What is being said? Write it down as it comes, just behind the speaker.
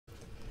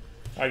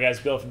All right,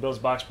 guys, Bill from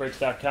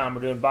BillsBoxBreaks.com.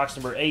 We're doing box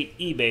number 8,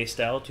 eBay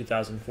style,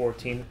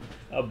 2014,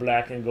 a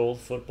black and gold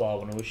football. I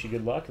want to wish you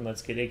good luck, and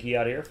let's get Icky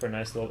out of here for a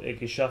nice little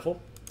Icky shuffle.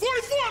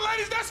 44,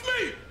 ladies, that's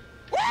me!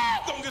 Woo!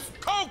 Gonna get some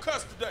cold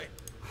cuts today.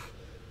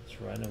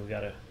 That's right. Now we got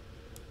to,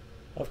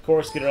 of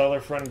course, get our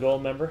other friend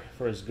Gold member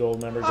for his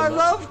Gold member. I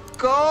love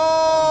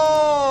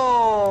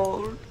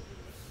gold.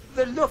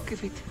 The look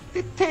of it,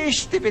 the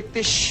taste of it,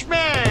 the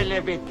smell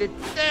of it, the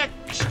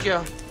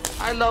texture.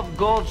 I love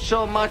gold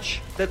so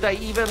much that I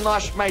even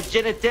lost my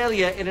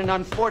genitalia in an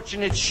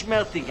unfortunate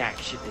smelting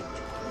accident.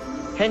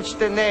 Hence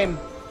the name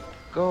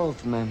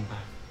Gold Member.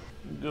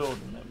 Gold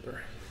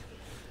member.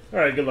 All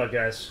right, good luck,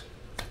 guys.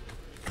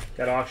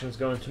 Got auctions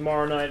going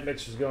tomorrow night,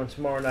 mixers going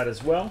tomorrow night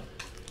as well.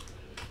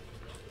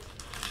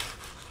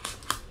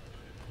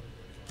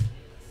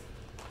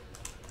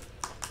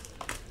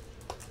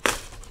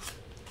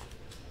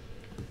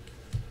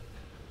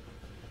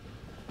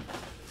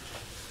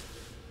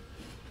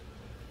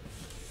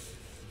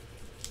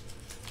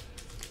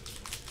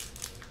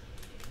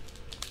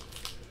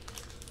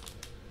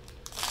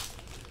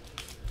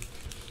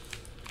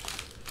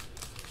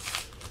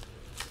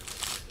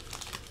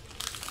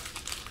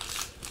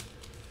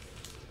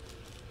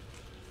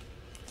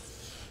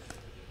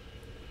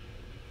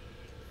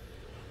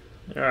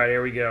 All right,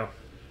 here we go.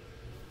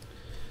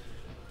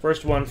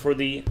 First one for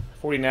the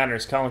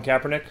 49ers, Colin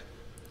Kaepernick,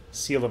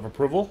 seal of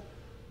approval.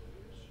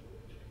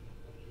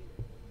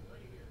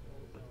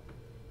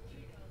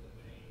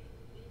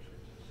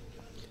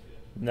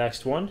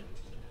 Next one.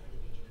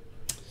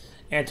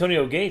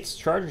 Antonio Gates,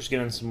 Chargers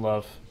getting some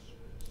love.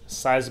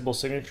 Sizable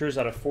signatures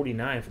out of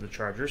 49 for the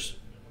Chargers.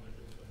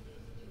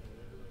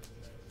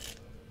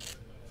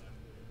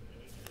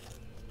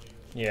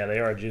 Yeah, they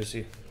are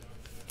juicy.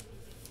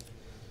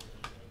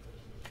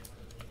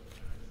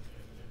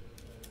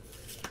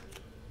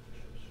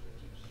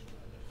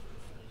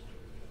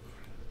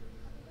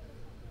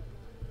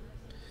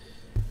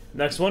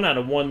 Next one out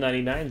of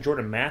 199,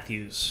 Jordan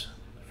Matthews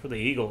for the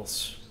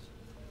Eagles.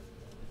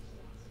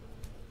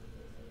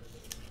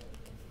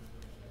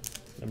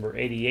 Number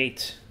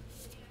 88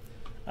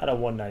 out of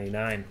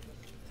 199.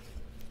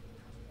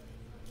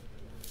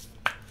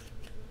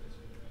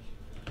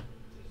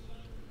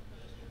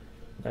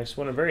 Next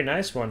one, a very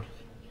nice one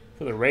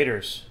for the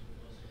Raiders.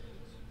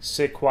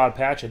 Sick quad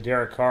patch of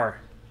Derek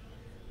Carr.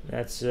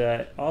 That's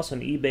also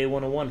an eBay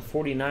 101,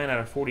 49 out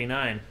of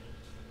 49.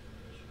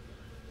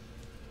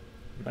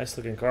 Nice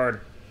looking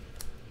card.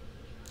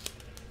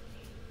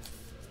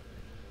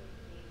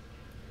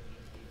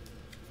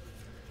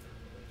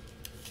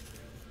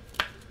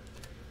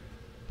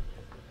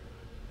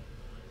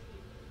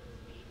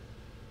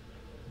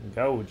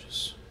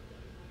 Gorgeous.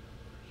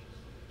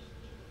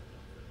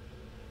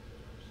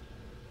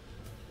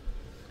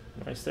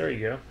 Nice, there you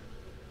go.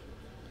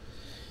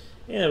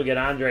 And we got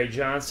Andre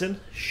Johnson,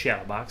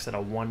 shadow box at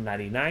a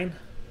 199.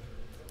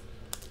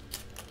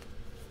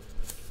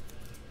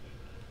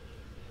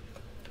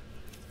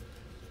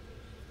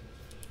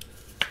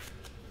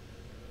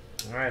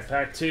 All right,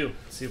 pack 2.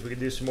 Let's see if we can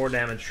do some more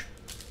damage.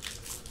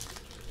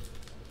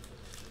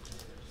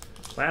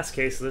 Last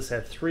case of this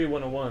had 3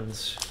 101s.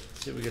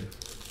 Let's see if we can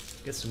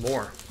get some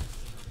more.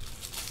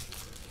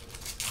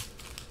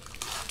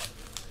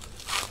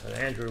 That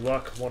Andrew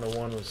Luck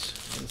 101 was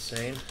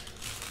insane.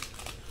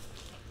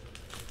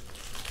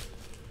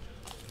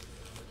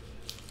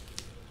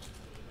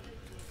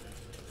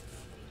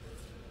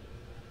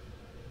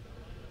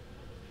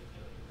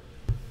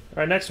 All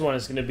right, next one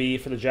is going to be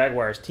for the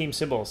Jaguars. Team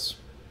symbols.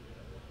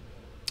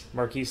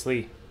 Marquise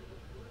Lee.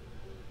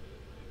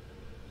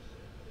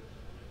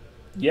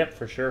 Yep,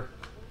 for sure.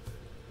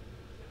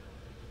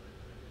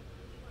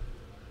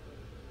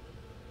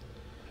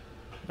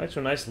 Next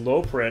one, nice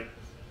low print.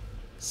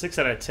 6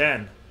 out of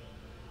 10.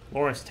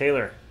 Lawrence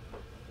Taylor.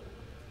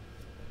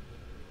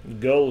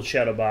 Gold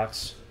shadow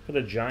box for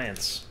the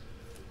Giants.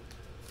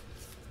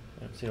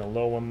 I haven't seen a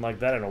low one like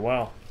that in a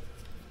while.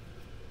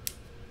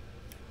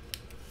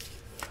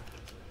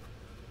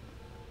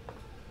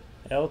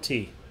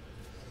 LT.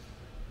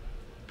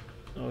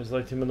 Always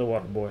liked him in the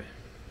water boy.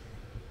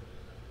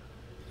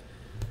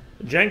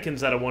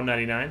 Jenkins out of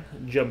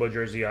 199. Jumbo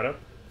jersey auto.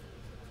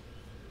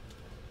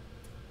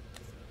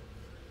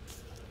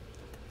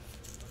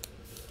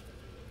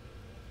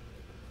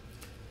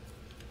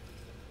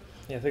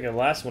 Yeah, I think the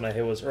last one I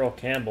hit was Earl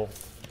Campbell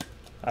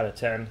out of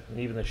 10. And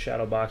even the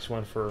shadow box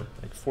went for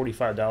like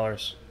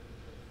 $45.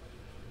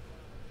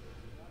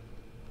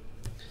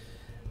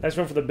 Next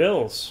one for the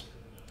Bills.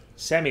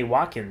 Sammy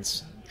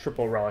Watkins,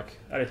 triple relic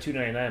out of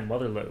 299,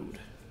 Motherload.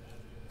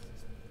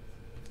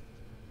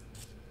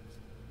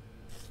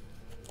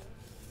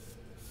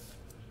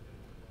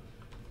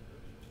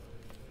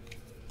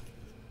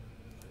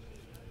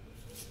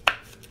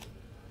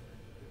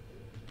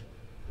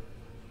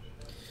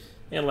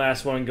 And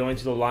last one going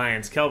to the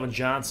Lions, Kelvin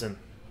Johnson,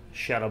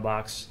 shadow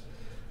box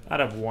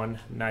out of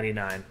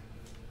 199.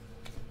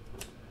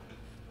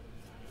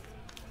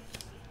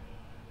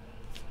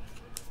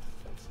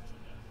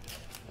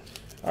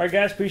 All right,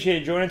 guys, appreciate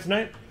you joining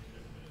tonight.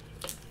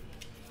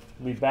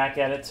 We'll be back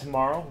at it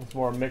tomorrow with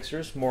more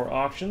mixers, more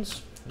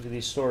auctions. We'll get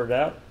these sorted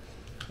out,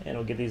 and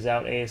we'll get these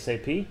out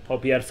ASAP.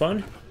 Hope you had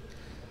fun.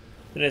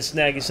 Didn't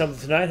snag you something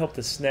tonight. Hope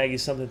to snag you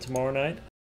something tomorrow night.